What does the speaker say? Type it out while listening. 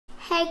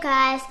Hey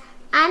guys,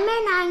 I'm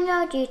a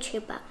 9-year-old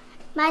YouTuber.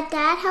 My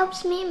dad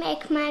helps me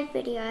make my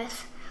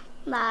videos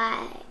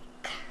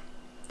like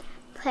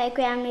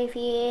playground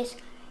reviews,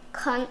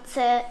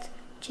 concerts,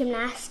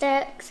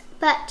 gymnastics,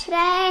 but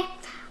today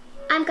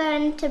I'm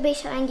going to be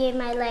showing you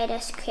my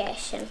latest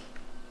creation.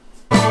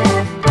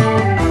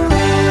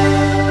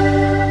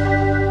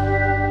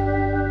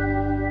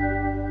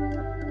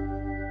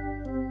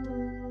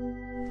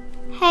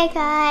 Hey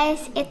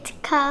guys, it's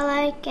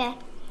Karla again,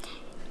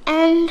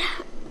 and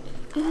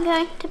I'm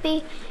going to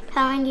be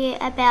telling you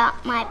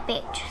about my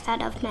beach that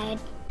I've made.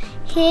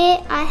 Here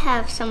I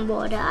have some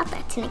water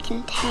that's in a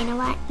container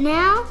right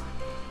now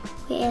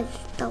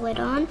with the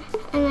lid on,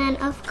 and then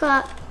I've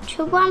got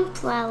 2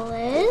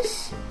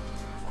 umbrellas.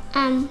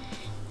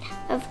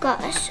 I've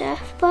got a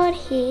surfboard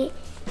here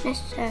and a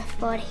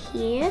surfboard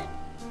here.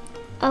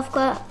 I've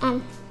got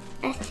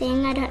a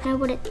thing, I don't know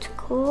what it's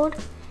called.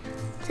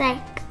 It's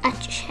like a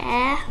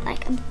chair,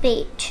 like a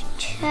beach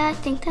chair, I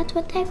think that's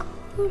what they're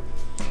called.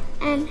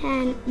 And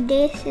then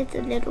this is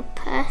a little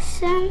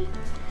person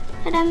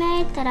that I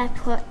made that I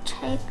put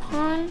tape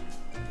on.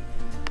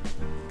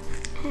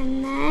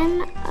 And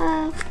then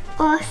I've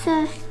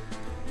also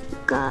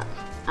got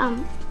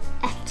a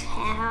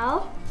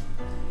towel.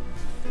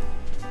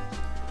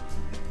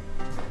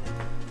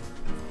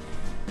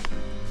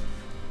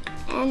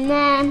 And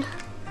then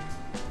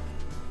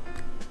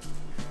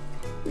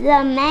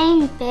the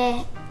main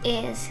bit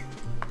is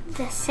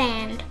the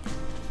sand,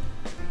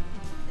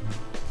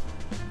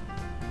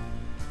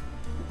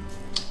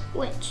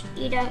 which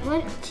you don't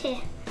want to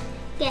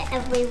get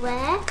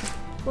everywhere,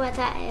 or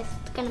that is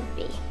going to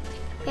be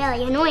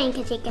really annoying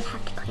because you're going to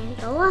have to clean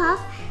it all up.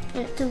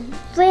 And it's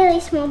really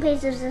small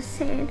pieces of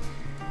sand,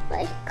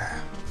 like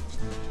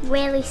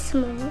really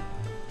small.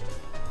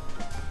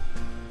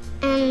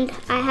 And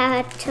I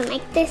had to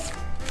make this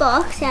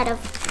box out of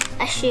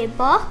a shoe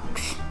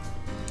box,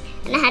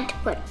 and I had to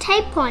put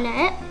tape on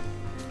it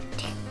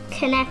to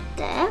connect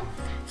it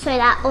so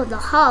that all the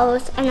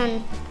holes, and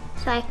then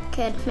so I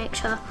could make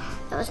sure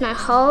there was no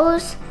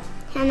holes,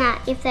 and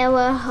that if there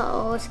were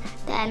holes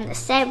then the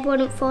tape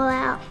wouldn't fall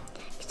out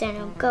because then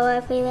it would go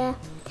everywhere.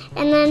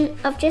 And then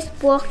I've just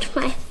walked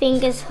my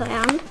fingers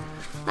around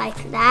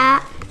like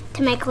that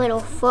to make little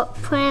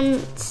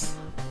footprints.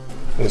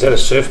 Is that a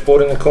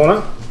surfboard in the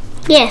corner?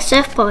 Yeah,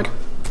 surfboard.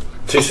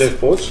 2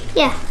 surfboards?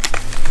 Yeah.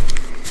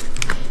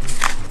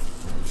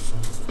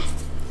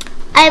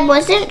 I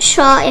wasn't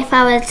sure if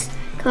I was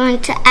going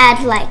to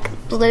add like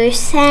blue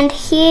sand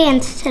here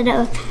instead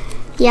of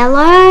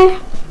yellow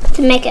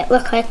to make it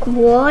look like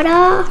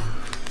water,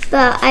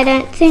 but I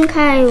don't think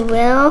I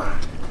will.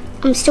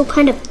 I'm still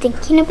kind of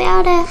thinking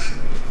about it.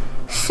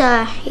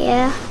 So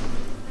yeah,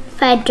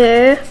 if I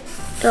do,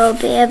 it'll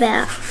be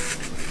about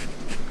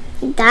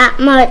that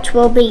much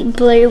will be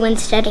blue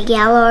instead of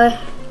yellow.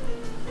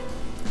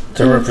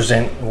 To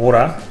represent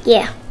water?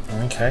 Yeah.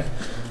 Okay.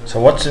 So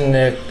what's in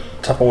the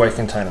Tupperware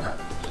container?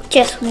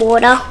 Just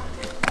water.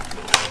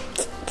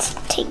 Let's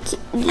take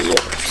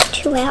these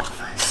 2 out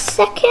for a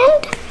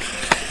second.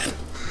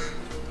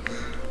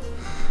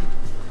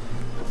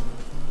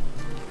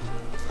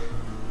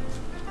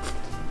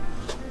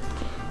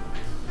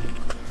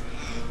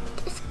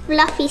 There's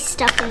fluffy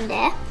stuff in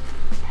there.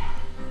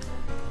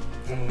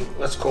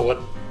 Let's call it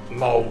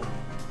mould.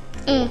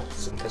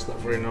 That's not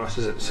very nice,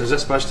 is it? So is that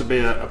supposed to be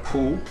a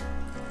pool?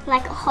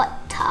 Like a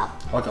hot tub.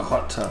 Like a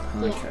hot tub,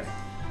 Yeah. okay.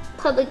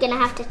 Probably gonna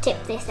have to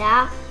tip this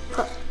out,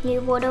 put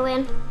new water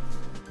in.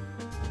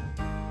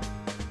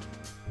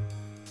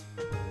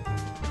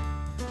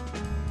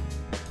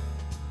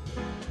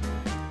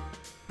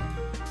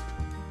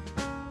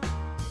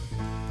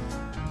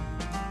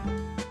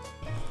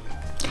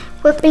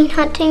 We've been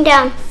hunting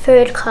down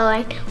food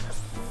colouring.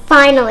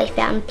 Finally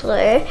found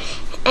blue,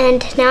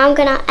 and now I'm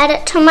gonna add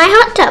it to my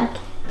hot tub.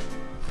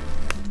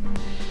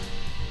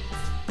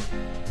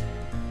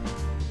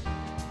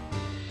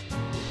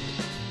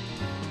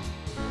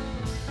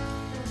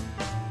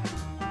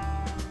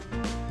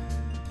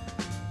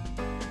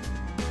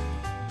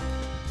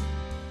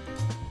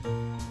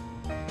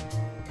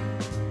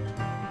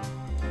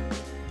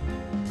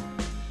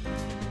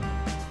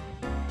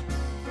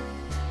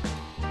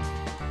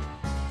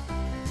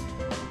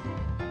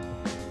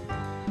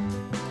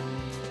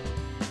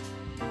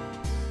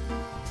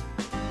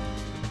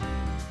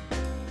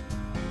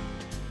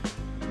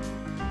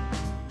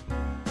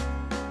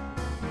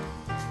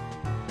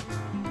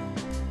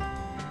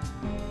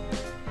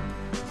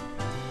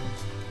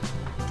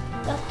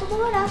 Got the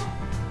water.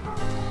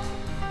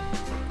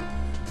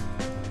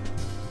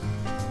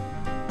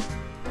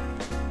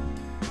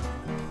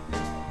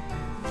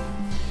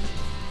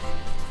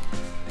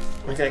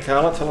 Okay,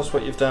 Karla, tell us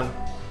what you've done.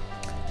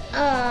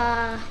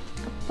 I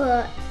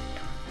put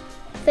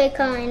food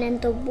colouring in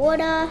the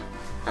water.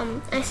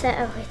 I set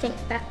everything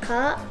back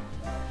up.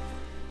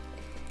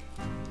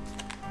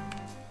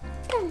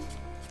 Done.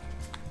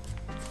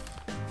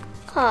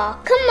 Oh,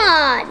 come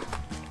on!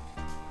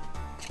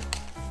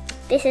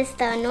 This is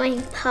the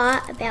annoying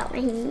part about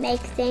when you make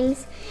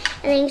things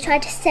and then you try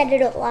to set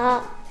it all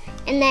up.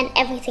 and then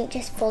everything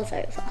just falls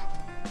over.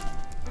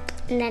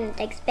 And then it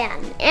takes about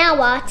an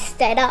hour to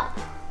set up.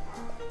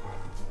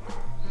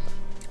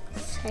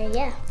 So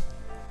yeah.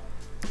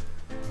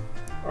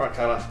 Alright,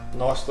 Karla,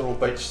 nice little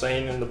beach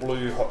scene in the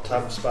blue hot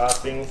tub spa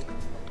thing.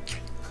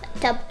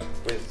 Tub.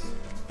 With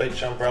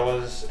beach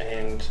umbrellas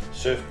and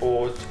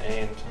surfboards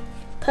and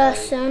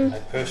Person. a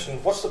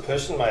person. What's the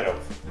person made of?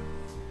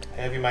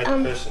 How have you made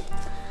the person?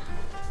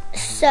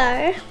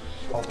 So,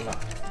 Hold them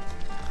up.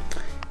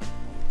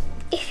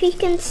 if you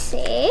can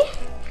see,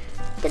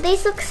 do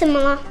these look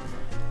similar?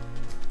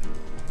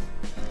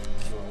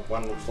 Well,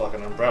 one looks like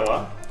an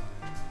umbrella.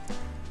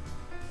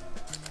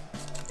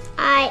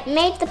 I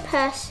made the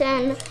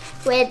person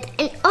with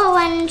an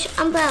orange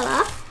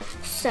umbrella,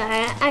 so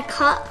I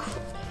cut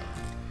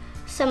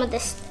some of the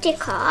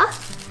sticker.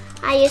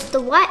 I used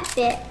the white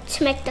bit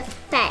to make the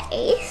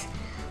face.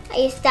 I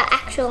used the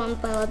actual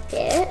umbrella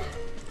bit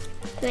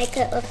to make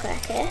it look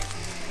like it.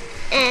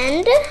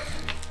 And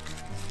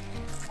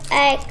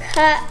I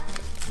cut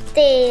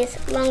these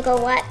longer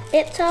white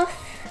bits off.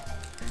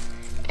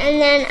 And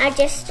then I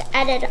just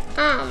added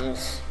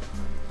arms.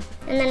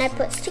 And then I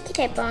put sticky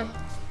tape on.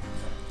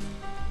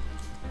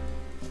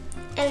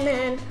 And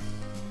then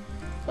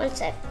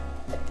once I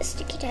put the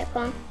sticky tape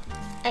on,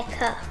 I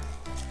cut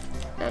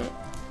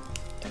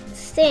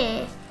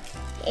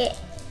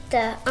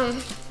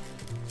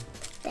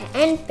the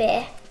end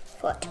bit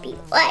for it to be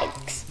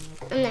legs,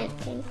 and then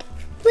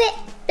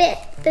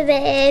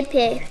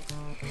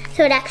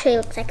so it actually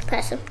looks like a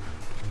person.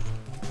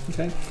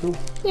 Okay, cool.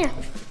 Yeah.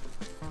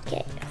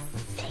 Get your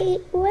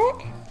feet wet.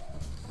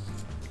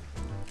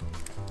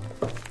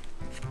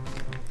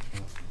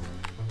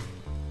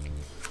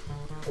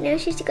 Now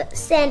she's got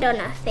sand on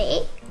her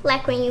feet,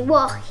 like when you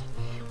walk,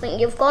 when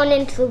you've gone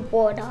into the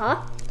water,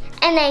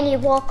 and then you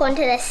walk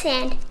onto the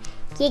sand,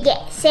 you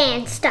get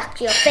sand stuck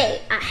to your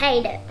feet. I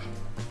hate it.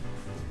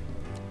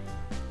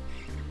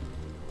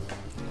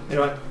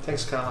 Anyway,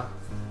 thanks, Karla.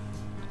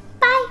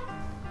 Bye.